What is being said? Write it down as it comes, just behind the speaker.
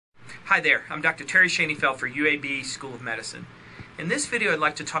Hi there, I'm Dr. Terry Schoenfeld for UAB School of Medicine. In this video I'd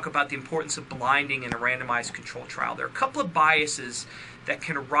like to talk about the importance of blinding in a randomized controlled trial. There are a couple of biases that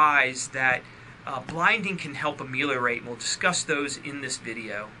can arise that blinding can help ameliorate, and we'll discuss those in this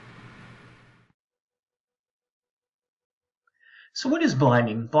video. So what is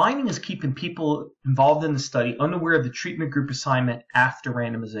blinding? Blinding is keeping people involved in the study unaware of the treatment group assignment after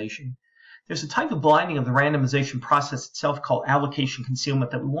randomization. There's a type of blinding of the randomization process itself called allocation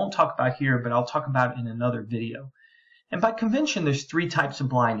concealment that we won't talk about here, but I'll talk about in another video. And by convention, there's three types of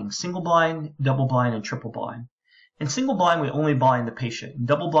blinding: single blind, double blind, and triple blind. In single blind, we only blind the patient. In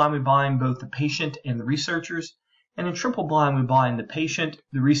double blind, we blind both the patient and the researchers. And in triple blind, we blind the patient,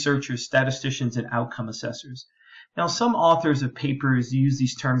 the researchers, statisticians, and outcome assessors. Now, some authors of papers use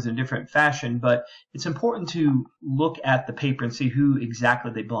these terms in a different fashion, but it's important to look at the paper and see who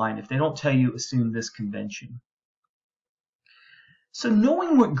exactly they blind. If they don't tell you, assume this convention. So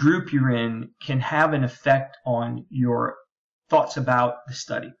knowing what group you're in can have an effect on your thoughts about the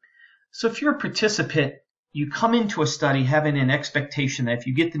study. So if you're a participant, you come into a study having an expectation that if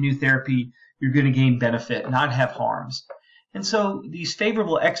you get the new therapy, you're going to gain benefit, not have harms. And so these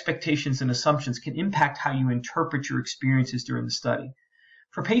favorable expectations and assumptions can impact how you interpret your experiences during the study.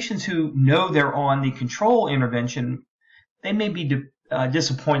 For patients who know they're on the control intervention, they may be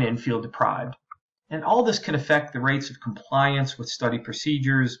disappointed and feel deprived. And all this can affect the rates of compliance with study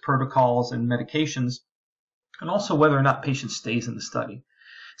procedures, protocols, and medications, and also whether or not patient stays in the study.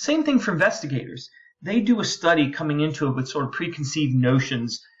 Same thing for investigators. They do a study coming into it with sort of preconceived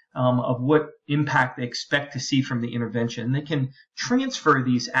notions of what impact they expect to see from the intervention. And they can transfer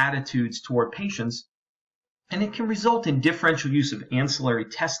these attitudes toward patients, and it can result in differential use of ancillary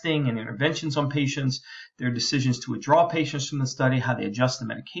testing and interventions on patients, their decisions to withdraw patients from the study, how they adjust the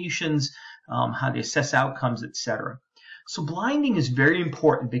medications, how they assess outcomes, etc. So blinding is very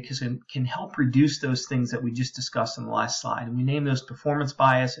important because it can help reduce those things that we just discussed on the last slide. And we name those performance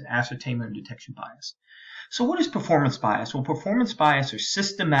bias and ascertainment and detection bias. So what is performance bias? Well, performance bias are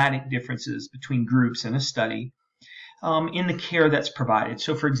systematic differences between groups in a study in the care that's provided.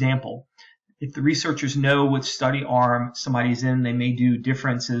 So for example, if the researchers know what study arm somebody's in, they may do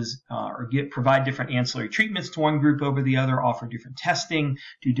differences or provide different ancillary treatments to one group over the other, offer different testing,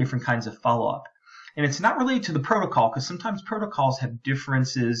 do different kinds of follow-up. And it's not related to the protocol because sometimes protocols have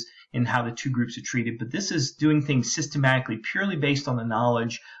differences in how the two groups are treated, but this is doing things systematically, purely based on the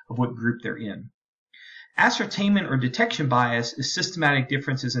knowledge of what group they're in. Ascertainment or detection bias is systematic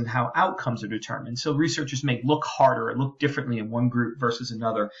differences in how outcomes are determined. So researchers may look harder or look differently in one group versus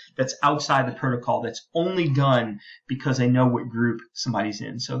another that's outside the protocol, that's only done because they know what group somebody's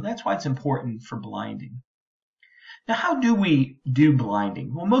in. So that's why it's important for blinding. Now, how do we do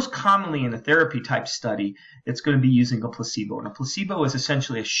blinding? Well, most commonly in a therapy type study, it's going to be using a placebo. And a placebo is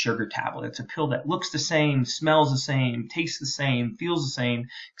essentially a sugar tablet. It's a pill that looks the same, smells the same, tastes the same, feels the same,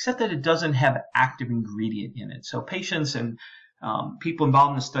 except that it doesn't have an active ingredient in it. So patients and people involved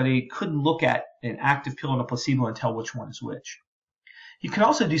in the study couldn't look at an active pill and a placebo and tell which one is which. You can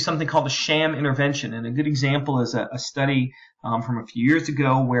also do something called a sham intervention, and a good example is a study from a few years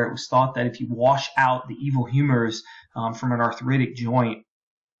ago where it was thought that if you wash out the evil humors from an arthritic joint,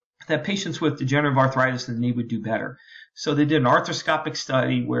 that patients with degenerative arthritis in the knee would do better. So they did an arthroscopic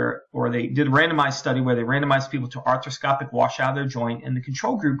study they did a randomized study where they randomized people to arthroscopic wash out their joint, and the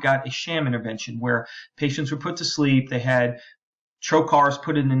control group got a sham intervention where patients were put to sleep, they had trocars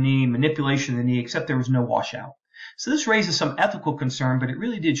put in the knee, manipulation of the knee, except there was no washout. So this raises some ethical concern, but it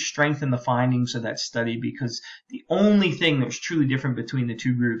really did strengthen the findings of that study because the only thing that was truly different between the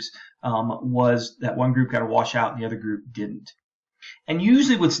two groups was that one group got a washout and the other group didn't. And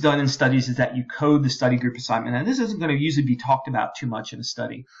usually what's done in studies is that you code the study group assignment. And this isn't going to usually be talked about too much in a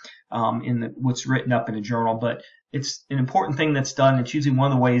study what's written up in a journal, but it's an important thing that's done. It's usually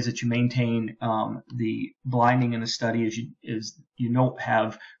one of the ways that you maintain the blinding in a study is you don't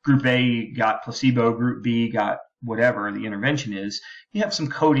have group A got placebo, group B got whatever the intervention is. You have some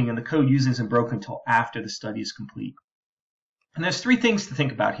coding, and the code usually isn't broken until after the study is complete. And there's three things to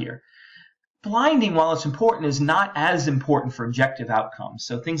think about here. Blinding, while it's important, is not as important for objective outcomes.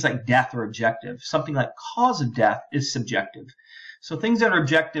 So things like death are objective. Something like cause of death is subjective. So things that are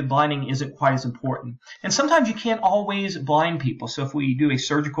objective, blinding isn't quite as important. And sometimes you can't always blind people. So if we do a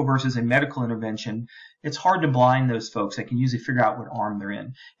surgical versus a medical intervention, it's hard to blind those folks. They can usually figure out what arm they're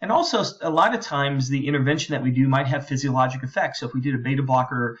in. And also, a lot of times, the intervention that we do might have physiologic effects. So if we did a beta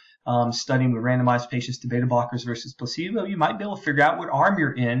blocker study and we randomized patients to beta blockers versus placebo, you might be able to figure out what arm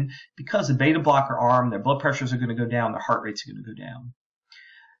you're in because the beta blocker arm, their blood pressures are going to go down, their heart rates are going to go down.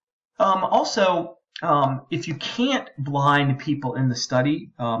 Also, if you can't blind people in the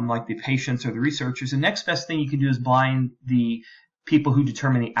study, like the patients or the researchers, the next best thing you can do is blind the people who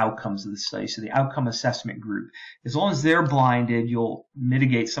determine the outcomes of the study, so the outcome assessment group. As long as they're blinded, you'll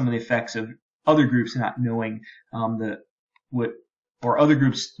mitigate some of the effects of other groups not knowing other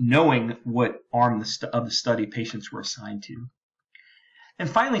groups knowing what arm of the study patients were assigned to. And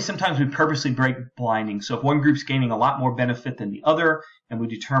finally, sometimes we purposely break blinding. So if one group's gaining a lot more benefit than the other, and we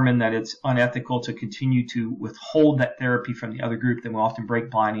determine that it's unethical to continue to withhold that therapy from the other group, then we'll often break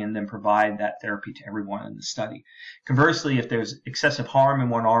blinding and then provide that therapy to everyone in the study. Conversely, if there's excessive harm in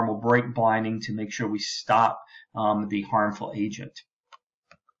one arm, we'll break blinding to make sure we stop the harmful agent.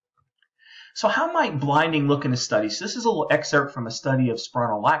 So how might blinding look in a study? So this is a little excerpt from a study of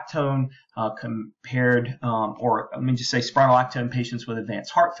spironolactone spironolactone patients with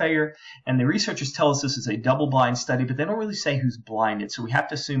advanced heart failure. And the researchers tell us this is a double-blind study, but they don't really say who's blinded. So we have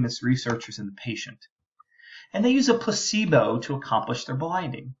to assume it's the researchers and the patient. And they use a placebo to accomplish their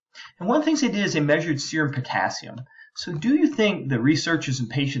blinding. And one of the things they did is they measured serum potassium. So do you think the researchers and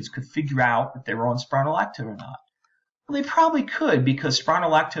patients could figure out if they were on spironolactone or not? Well, they probably could, because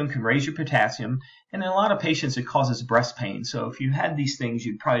spironolactone can raise your potassium, and in a lot of patients it causes breast pain. So if you had these things,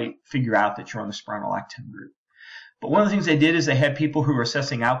 you'd probably figure out that you're on the spironolactone group. But one of the things they did is they had people who were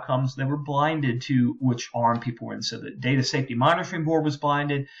assessing outcomes that were blinded to which arm people were in. So the Data Safety Monitoring Board was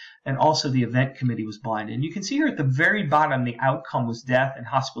blinded, and also the event committee was blinded. And you can see here at the very bottom, the outcome was death and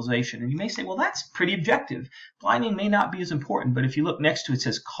hospitalization. And you may say, well, that's pretty objective. Blinding may not be as important, but if you look next to it, it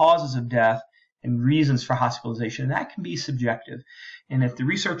says causes of death and reasons for hospitalization. That can be subjective. And if the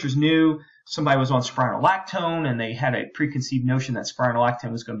researchers knew somebody was on spironolactone and they had a preconceived notion that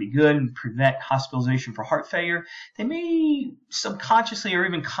spironolactone was going to be good and prevent hospitalization for heart failure, they may subconsciously or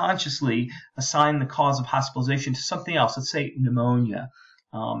even consciously assign the cause of hospitalization to something else, let's say pneumonia,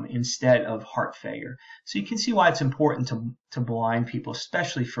 instead of heart failure. So you can see why it's important to blind people,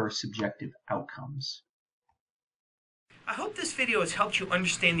 especially for subjective outcomes. I hope this video has helped you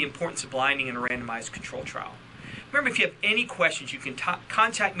understand the importance of blinding in a randomized control trial. Remember, if you have any questions, you can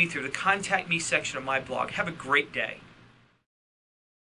contact me through the Contact Me section of my blog. Have a great day.